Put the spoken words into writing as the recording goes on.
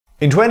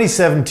In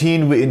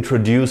 2017 we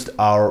introduced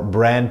our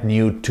brand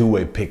new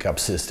two-way pickup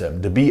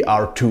system, the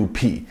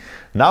BR-2.1P.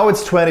 Now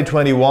it's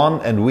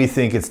 2021 and we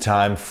think it's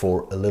time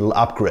for a little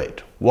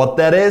upgrade. What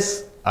that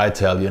is, I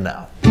tell you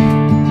now.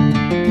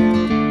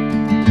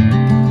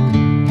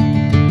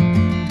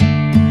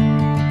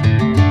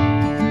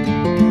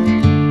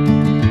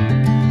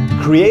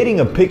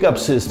 Creating a pickup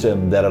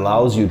system that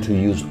allows you to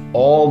use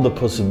all the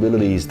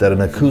possibilities that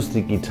an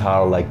acoustic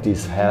guitar like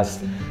this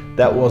has,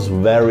 that was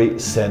very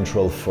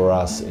central for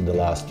us in the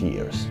last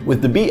years.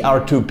 With the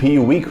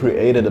BR-2.1P we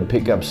created a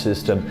pickup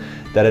system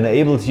that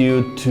enables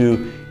you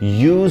to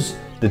use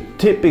the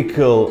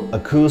typical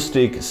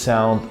acoustic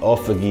sound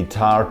of a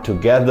guitar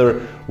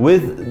together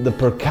with the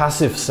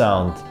percussive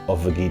sound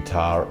of a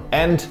guitar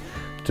and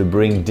to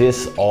bring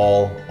this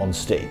all on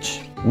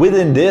stage.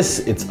 Within this,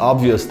 it's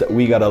obvious that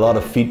we got a lot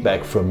of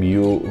feedback from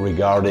you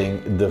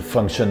regarding the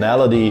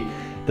functionality,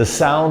 the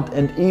sound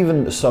and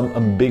even some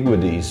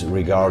ambiguities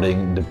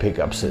regarding the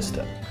pickup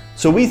system.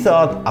 So we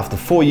thought after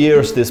 4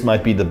 years this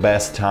might be the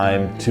best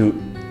time to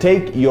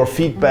take your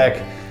feedback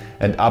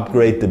and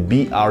upgrade the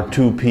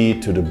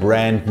BR-2.1P to the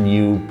brand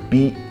new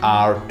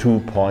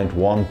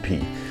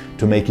BR-2.1P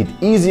to make it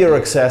easier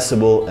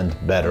accessible and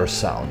better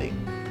sounding.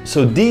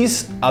 So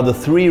these are the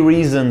 3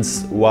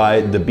 reasons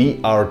why the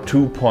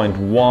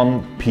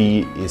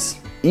BR-2.1P is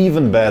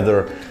even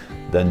better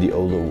than the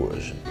older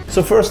version.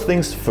 So first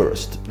things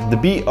first, the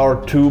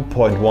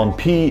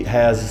BR-2.1P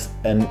has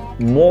a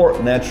more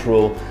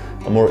natural,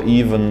 a more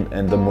even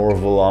and a more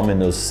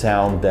voluminous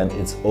sound than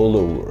its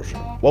older version.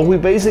 What we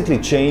basically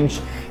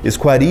changed is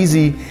quite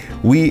easy.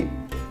 We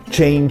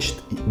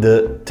changed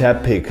the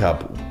tab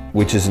pickup,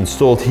 which is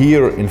installed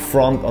here in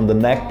front on the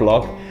neck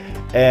block.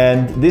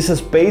 And this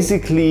is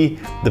basically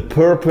the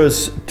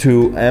purpose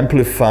to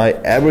amplify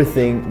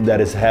everything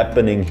that is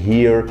happening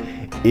here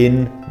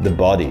in the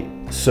body.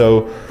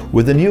 So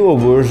with the newer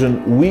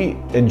version, we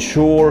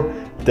ensure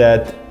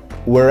that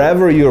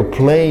wherever you're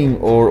playing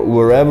or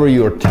wherever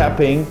you're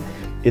tapping,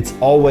 it's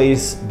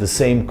always the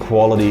same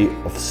quality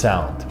of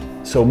sound.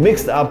 So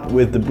mixed up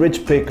with the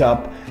bridge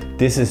pickup,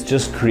 this is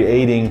just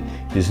creating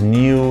this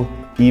new,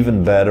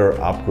 even better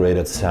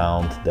upgraded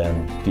sound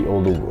than the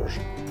older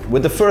version.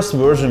 With the first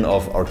version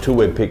of our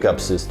two-way pickup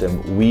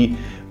system, we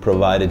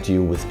provided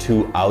you with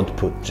 2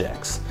 output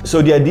jacks.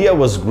 So the idea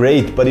was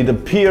great, but it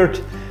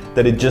appeared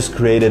that it just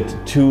created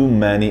too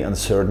many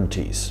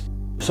uncertainties.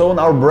 So on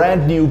our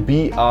brand new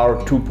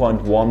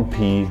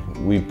BR-2.1P,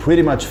 we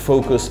pretty much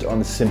focused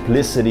on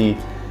simplicity,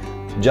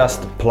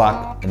 just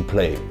plug and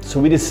play. So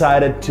we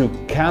decided to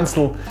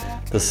cancel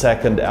the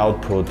second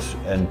output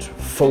and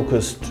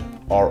focused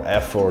our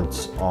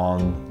efforts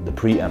on the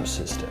preamp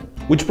system.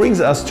 Which brings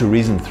us to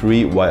reason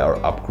 3 why our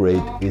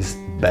upgrade is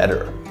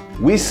better.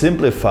 We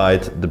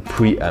simplified the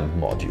preamp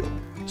module.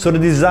 So the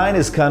design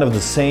is kind of the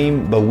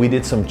same, but we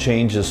did some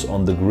changes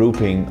on the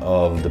grouping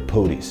of the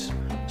poties.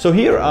 So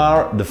here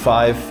are the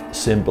 5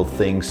 simple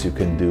things you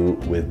can do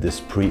with this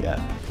preamp.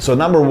 So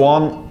number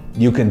 1,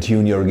 you can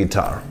tune your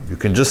guitar. You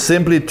can just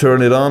simply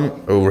turn it on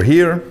over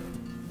here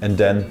and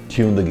then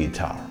tune the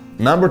guitar.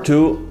 Number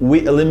 2,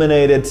 we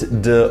eliminated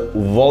the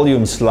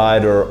volume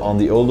slider on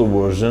the older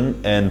version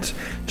and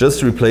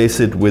just replace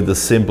it with a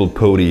simple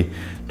poti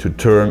to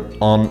turn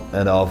on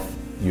and off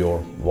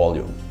your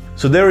volume.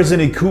 So there is an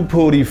EQ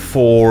poti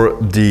for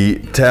the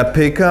tab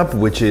pickup,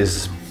 which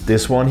is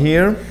this one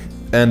here,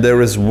 and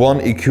there is one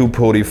EQ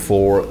poti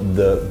for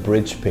the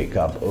bridge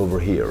pickup over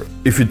here.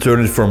 If you turn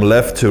it from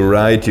left to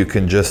right, you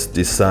can just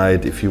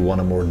decide if you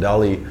want a more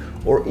dully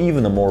or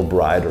even a more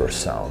brighter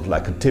sound,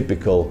 like a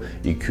typical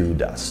EQ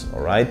does, all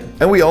right?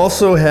 And we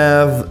also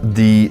have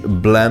the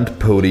blend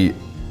poti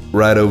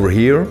right over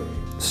here.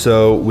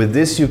 So with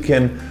this you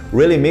can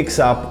really mix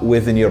up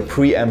within your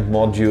preamp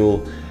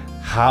module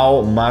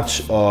how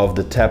much of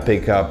the tab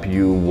pickup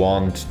you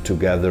want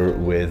together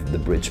with the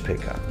bridge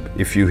pickup.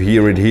 If you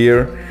hear it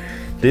here,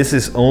 this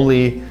is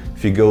only,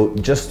 if you go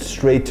just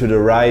straight to the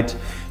right,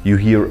 you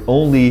hear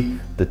only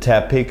the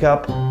tab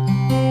pickup.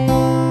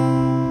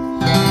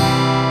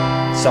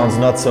 Sounds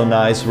not so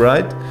nice,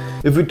 right?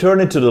 If we turn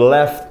it to the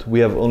left, we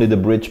have only the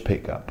bridge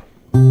pickup.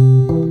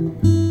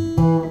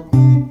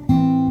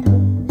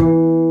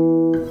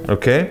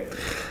 Okay?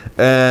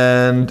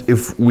 And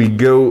if we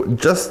go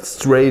just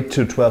straight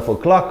to 12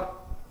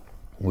 o'clock,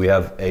 we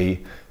have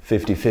a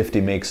 50-50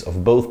 mix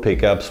of both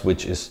pickups,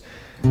 which is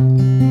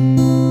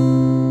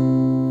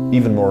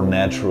even more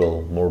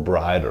natural, more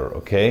brighter,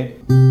 okay?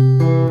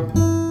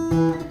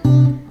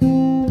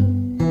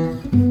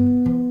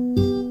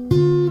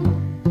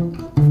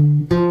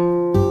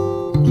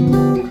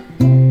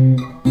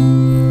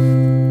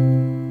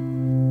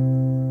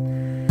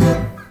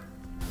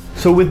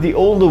 So with the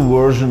older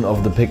version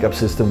of the pickup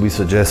system, we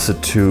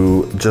suggested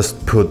to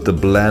just put the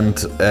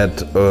blend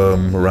at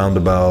around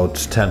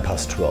about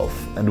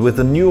 12. And with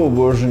the newer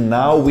version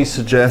now, we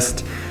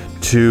suggest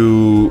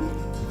to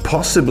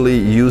possibly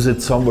use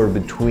it somewhere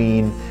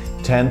between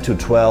 10 to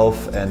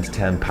 12 and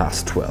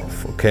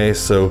 12. Okay,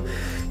 so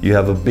you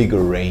have a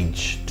bigger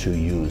range to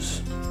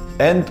use.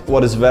 And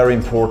what is very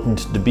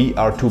important, the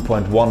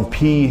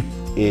BR-2.1P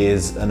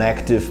is an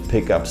active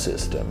pickup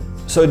system.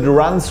 So it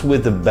runs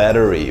with a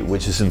battery,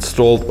 which is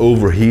installed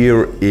over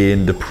here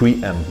in the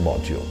preamp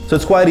module. So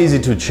it's quite easy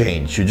to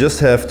change. You just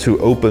have to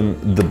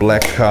open the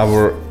black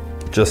cover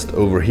just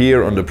over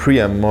here on the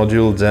preamp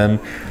module, then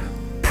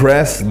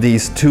press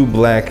these two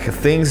black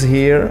things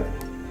here,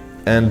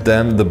 and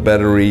then the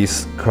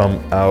batteries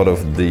come out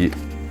of the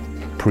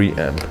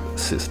preamp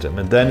system.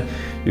 And then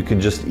you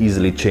can just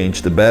easily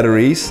change the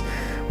batteries.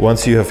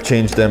 Once you have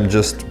changed them,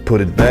 just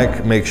put it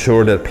back, make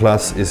sure that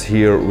plus is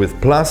here with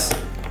plus,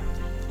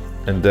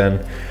 and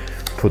then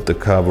put the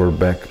cover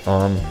back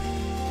on.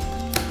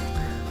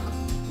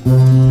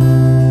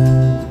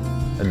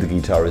 And the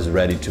guitar is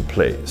ready to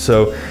play.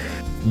 So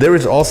there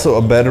is also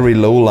a battery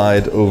low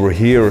light over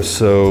here,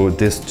 so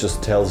this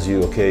just tells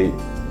you, okay,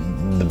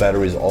 the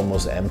battery is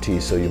almost empty,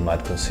 so you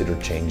might consider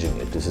changing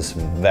it. This is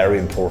very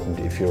important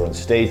if you're on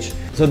stage.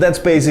 So that's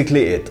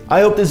basically it.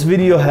 I hope this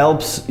video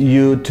helps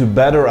you to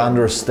better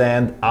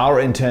understand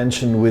our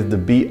intention with the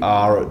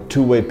BR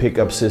two-way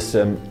pickup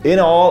system in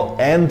all,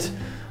 and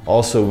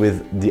also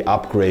with the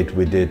upgrade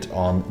we did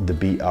on the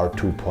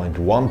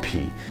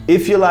BR-2.1P.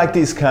 If you like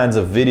these kinds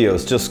of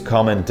videos, just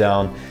comment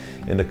down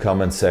in the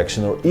comment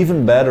section, or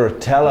even better,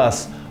 tell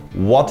us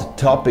what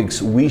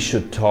topics we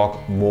should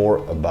talk more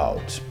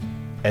about.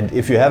 And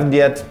if you haven't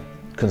yet,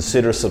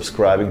 consider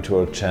subscribing to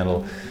our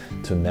channel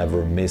to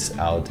never miss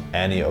out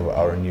any of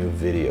our new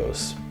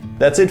videos.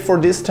 That's it for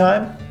this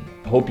time.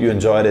 Hope you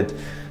enjoyed it.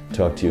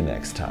 Talk to you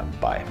next time.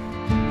 Bye.